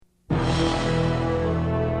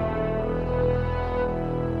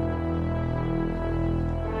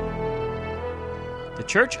The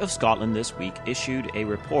Church of Scotland this week issued a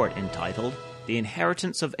report entitled The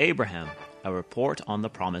Inheritance of Abraham, a report on the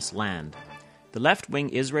Promised Land. The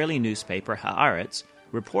left-wing Israeli newspaper Haaretz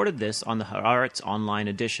reported this on the Haaretz online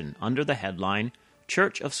edition under the headline,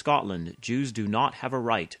 Church of Scotland, Jews do not have a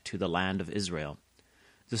right to the land of Israel.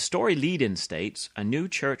 The story lead-in states, a new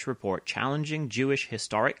church report challenging Jewish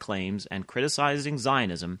historic claims and criticizing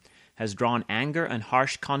Zionism has drawn anger and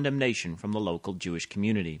harsh condemnation from the local Jewish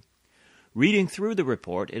community. Reading through the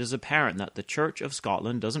report, it is apparent that the Church of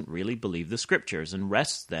Scotland doesn't really believe the Scriptures and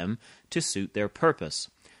wrests them to suit their purpose.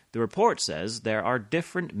 The report says there are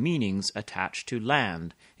different meanings attached to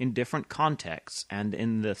land in different contexts and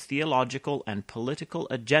in the theological and political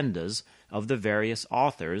agendas of the various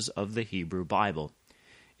authors of the Hebrew Bible.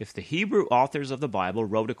 If the Hebrew authors of the Bible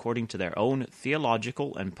wrote according to their own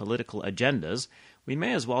theological and political agendas, we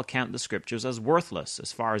may as well count the Scriptures as worthless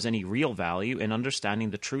as far as any real value in understanding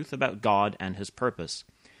the truth about God and His purpose.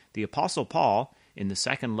 The Apostle Paul, in the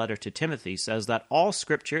second letter to Timothy, says that all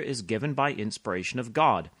Scripture is given by inspiration of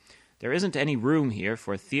God. There isn't any room here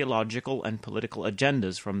for theological and political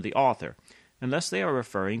agendas from the author, unless they are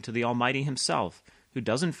referring to the Almighty Himself, who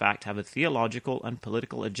does in fact have a theological and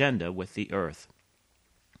political agenda with the earth.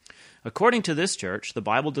 According to this church, the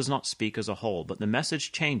Bible does not speak as a whole, but the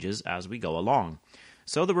message changes as we go along.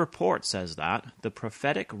 So the report says that the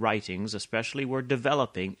prophetic writings especially were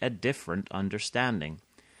developing a different understanding.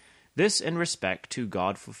 This in respect to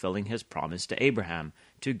God fulfilling His promise to Abraham,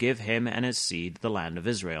 to give him and his seed the land of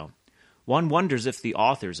Israel. One wonders if the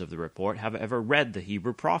authors of the report have ever read the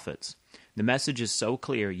Hebrew prophets. The message is so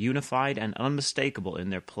clear, unified, and unmistakable in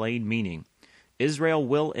their plain meaning. Israel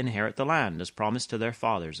will inherit the land as promised to their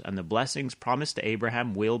fathers, and the blessings promised to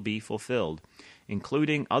Abraham will be fulfilled,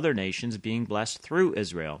 including other nations being blessed through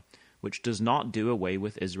Israel, which does not do away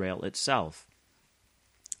with Israel itself.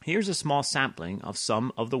 Here's a small sampling of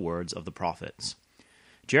some of the words of the prophets.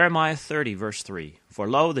 Jeremiah 30, verse 3, For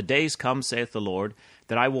lo, the days come, saith the Lord,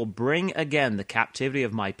 that I will bring again the captivity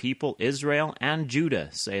of my people Israel and Judah,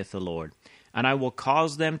 saith the Lord. And I will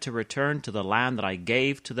cause them to return to the land that I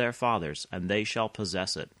gave to their fathers, and they shall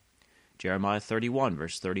possess it. Jeremiah 31,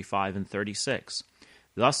 verse 35 and 36.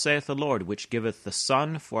 Thus saith the Lord, which giveth the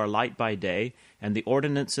sun for a light by day, and the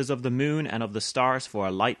ordinances of the moon and of the stars for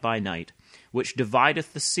a light by night, which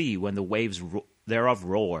divideth the sea when the waves thereof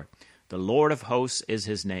roar. The Lord of hosts is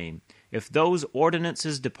his name. If those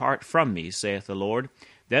ordinances depart from me, saith the Lord,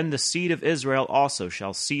 then the seed of Israel also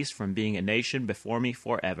shall cease from being a nation before me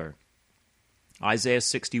forever. Isaiah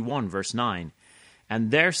 61, verse 9,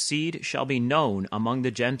 And their seed shall be known among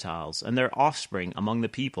the Gentiles, and their offspring among the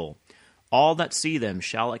people. All that see them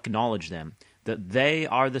shall acknowledge them, that they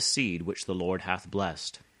are the seed which the Lord hath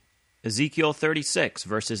blessed. Ezekiel 36,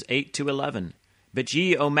 verses 8 to 11, But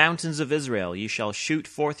ye, O mountains of Israel, ye shall shoot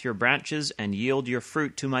forth your branches, and yield your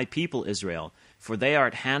fruit to my people Israel, for they are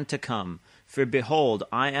at hand to come. For behold,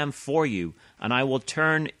 I am for you, and I will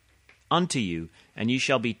turn unto you, and ye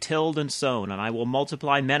shall be tilled and sown, and I will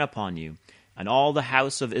multiply men upon you, and all the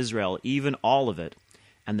house of Israel, even all of it.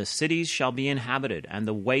 And the cities shall be inhabited, and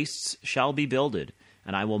the wastes shall be builded,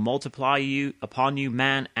 and I will multiply you upon you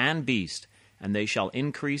man and beast, and they shall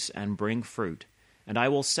increase and bring fruit. And I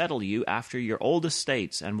will settle you after your old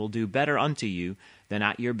estates, and will do better unto you than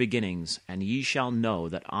at your beginnings, and ye shall know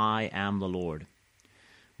that I am the Lord.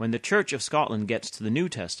 When the Church of Scotland gets to the New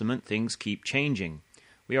Testament, things keep changing.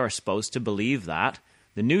 We are supposed to believe that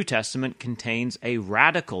the New Testament contains a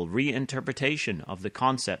radical reinterpretation of the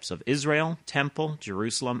concepts of Israel, temple,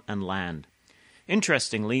 Jerusalem, and land.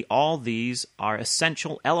 Interestingly, all these are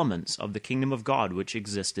essential elements of the kingdom of God which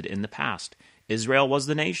existed in the past. Israel was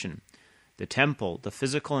the nation, the temple, the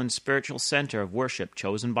physical and spiritual center of worship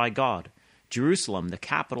chosen by God, Jerusalem, the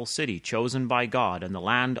capital city chosen by God, and the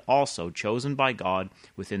land also chosen by God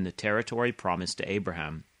within the territory promised to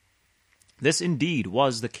Abraham. This indeed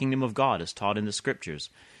was the kingdom of God as taught in the Scriptures.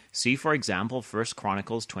 See, for example, 1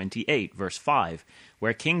 Chronicles 28, verse 5,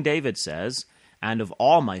 where King David says, And of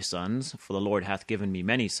all my sons, for the Lord hath given me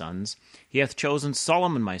many sons, he hath chosen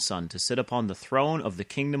Solomon my son to sit upon the throne of the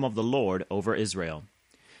kingdom of the Lord over Israel.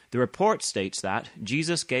 The report states that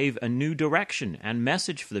Jesus gave a new direction and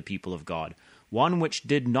message for the people of God, one which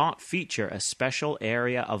did not feature a special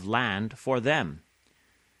area of land for them.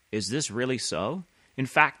 Is this really so? In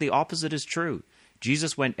fact, the opposite is true.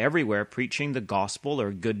 Jesus went everywhere preaching the gospel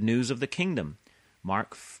or good news of the kingdom.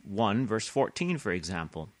 Mark 1, verse 14, for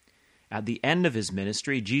example. At the end of his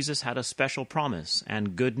ministry, Jesus had a special promise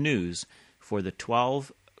and good news for the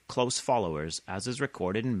 12 close followers, as is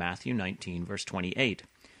recorded in Matthew 19, verse 28.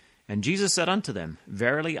 And Jesus said unto them,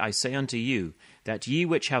 Verily I say unto you, that ye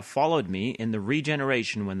which have followed me in the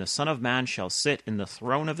regeneration when the Son of Man shall sit in the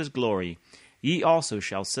throne of his glory, ye also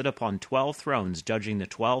shall sit upon 12 thrones, judging the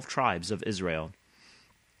 12 tribes of Israel.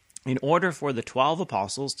 In order for the 12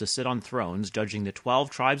 apostles to sit on thrones, judging the 12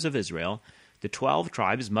 tribes of Israel, the 12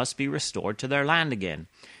 tribes must be restored to their land again,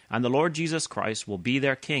 and the Lord Jesus Christ will be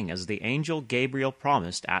their king, as the angel Gabriel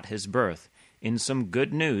promised at his birth, in some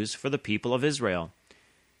good news for the people of Israel.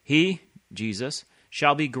 He, Jesus,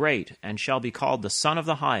 shall be great, and shall be called the Son of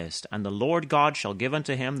the Highest, and the Lord God shall give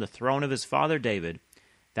unto him the throne of his father David.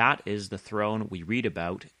 That is the throne we read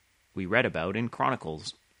about in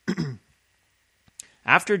Chronicles.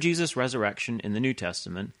 After Jesus' resurrection in the New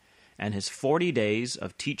Testament, and his 40 days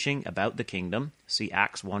of teaching about the kingdom, see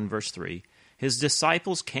Acts 1 verse 3, his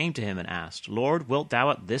disciples came to him and asked, Lord, wilt thou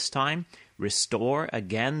at this time restore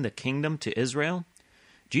again the kingdom to Israel?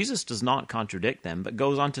 Jesus does not contradict them, but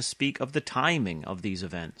goes on to speak of the timing of these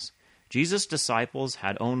events. Jesus' disciples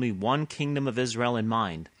had only one kingdom of Israel in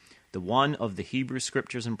mind, the one of the Hebrew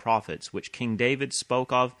Scriptures and prophets, which King David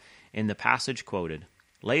spoke of in the passage quoted.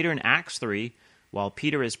 Later in Acts 3, while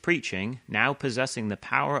Peter is preaching, now possessing the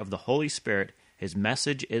power of the Holy Spirit, his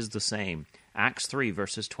message is the same. Acts 3,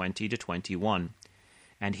 verses 20 to 21.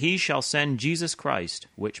 And he shall send Jesus Christ,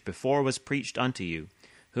 which before was preached unto you,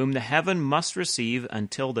 whom the heaven must receive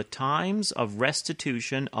until the times of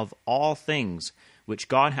restitution of all things, which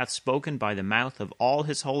God hath spoken by the mouth of all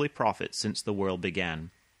his holy prophets since the world began.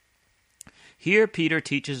 Here Peter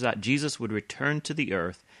teaches that Jesus would return to the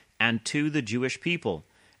earth and to the Jewish people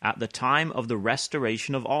at the time of the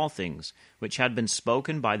restoration of all things, which had been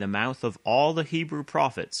spoken by the mouth of all the Hebrew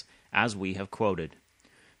prophets, as we have quoted.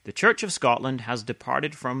 The Church of Scotland has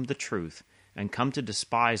departed from the truth and come to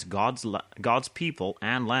despise God's people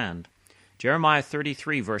and land. Jeremiah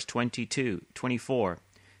 33, verse 24.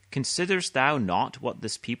 Considerest thou not what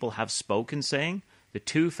this people have spoken, saying, The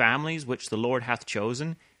 2 families which the Lord hath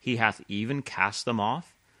chosen, he hath even cast them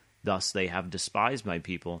off? Thus they have despised my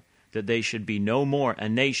people, that they should be no more a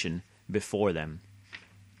nation before them.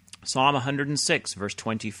 Psalm 106, verse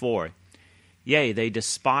 24. Yea, they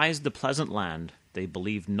despised the pleasant land, they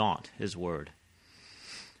believed not his word.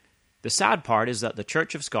 The sad part is that the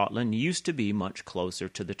Church of Scotland used to be much closer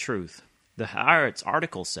to the truth. The Haaretz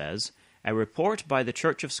article says, A report by the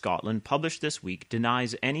Church of Scotland published this week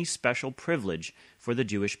denies any special privilege for the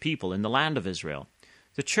Jewish people in the land of Israel.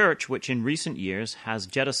 The Church, which in recent years has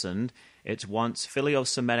jettisoned its once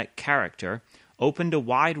philo-Semitic character, opened a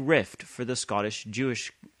wide rift for the Scottish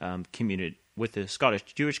Jewish community with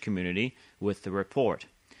the report.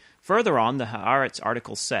 Further on, the Haaretz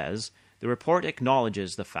article says, the report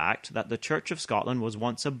acknowledges the fact that the Church of Scotland was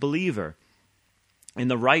once a believer in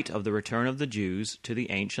the right of the return of the Jews to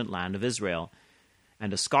the ancient land of Israel,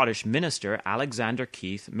 and a Scottish minister, Alexander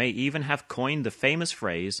Keith, may even have coined the famous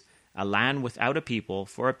phrase, a land without a people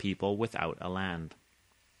for a people without a land.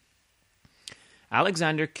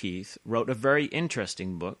 Alexander Keith wrote a very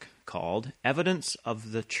interesting book called Evidence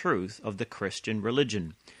of the Truth of the Christian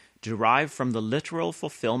Religion, derived from the literal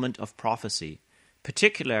fulfillment of prophecy,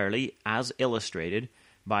 particularly as illustrated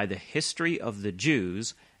by the history of the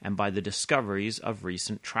Jews and by the discoveries of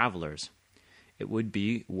recent travelers. It would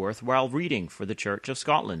be worthwhile reading for the Church of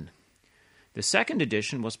Scotland. The second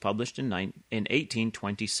edition was published in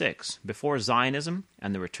 1826, before Zionism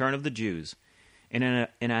and the return of the Jews. In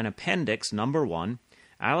an appendix, number 1,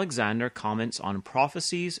 Alexander comments on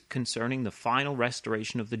prophecies concerning the final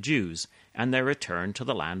restoration of the Jews and their return to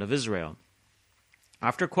the land of Israel.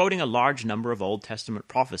 After quoting a large number of Old Testament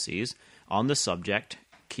prophecies on the subject,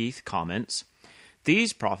 Keith comments,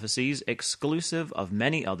 These prophecies, exclusive of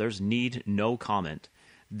many others, need no comment.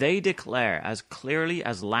 They declare as clearly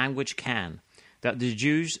as language can that the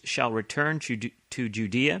Jews shall return to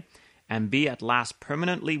Judea and be at last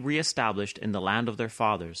permanently reestablished in the land of their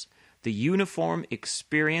fathers. The uniform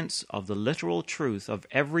experience of the literal truth of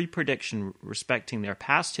every prediction respecting their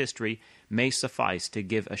past history may suffice to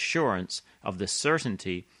give assurance of the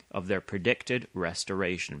certainty of their predicted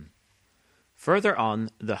restoration. Further on,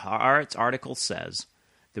 the Haaretz article says,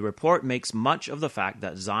 the report makes much of the fact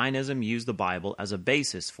that Zionism used the Bible as a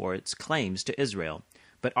basis for its claims to Israel,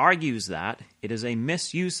 but argues that it is a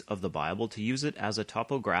misuse of the Bible to use it as a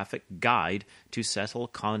topographic guide to settle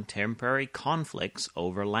contemporary conflicts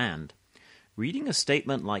over land. Reading a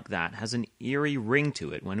statement like that has an eerie ring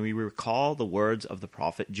to it when we recall the words of the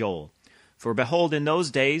prophet Joel. For behold, in those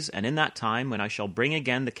days and in that time, when I shall bring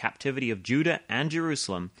again the captivity of Judah and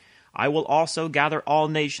Jerusalem, I will also gather all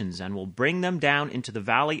nations, and will bring them down into the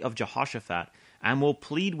valley of Jehoshaphat, and will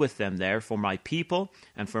plead with them there for my people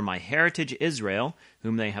and for my heritage Israel,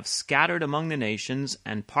 whom they have scattered among the nations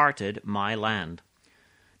and parted my land."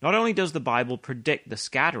 Not only does the Bible predict the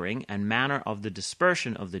scattering and manner of the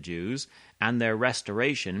dispersion of the Jews and their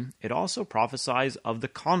restoration, it also prophesies of the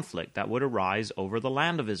conflict that would arise over the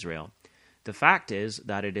land of Israel. The fact is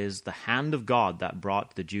that it is the hand of God that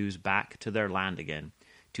brought the Jews back to their land again.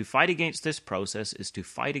 To fight against this process is to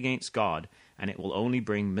fight against God, and it will only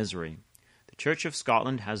bring misery. The Church of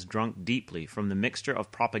Scotland has drunk deeply from the mixture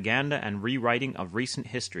of propaganda and rewriting of recent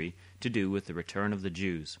history to do with the return of the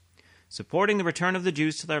Jews. Supporting the return of the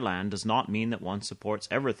Jews to their land does not mean that one supports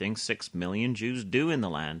everything 6 million Jews do in the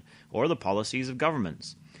land, or the policies of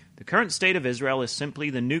governments. The current state of Israel is simply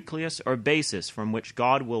the nucleus or basis from which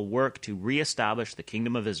God will work to re-establish the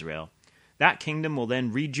kingdom of Israel. That kingdom will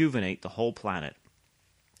then rejuvenate the whole planet.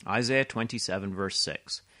 Isaiah 27 verse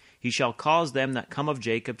 6. "He shall cause them that come of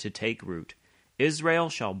Jacob to take root. Israel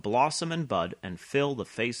shall blossom and bud and fill the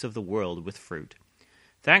face of the world with fruit."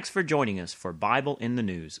 Thanks for joining us for Bible in the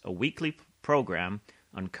News, a weekly program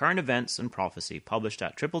on current events and prophecy published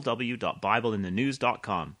at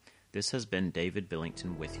www.bibleinthenews.com. This has been David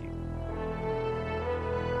Billington with you.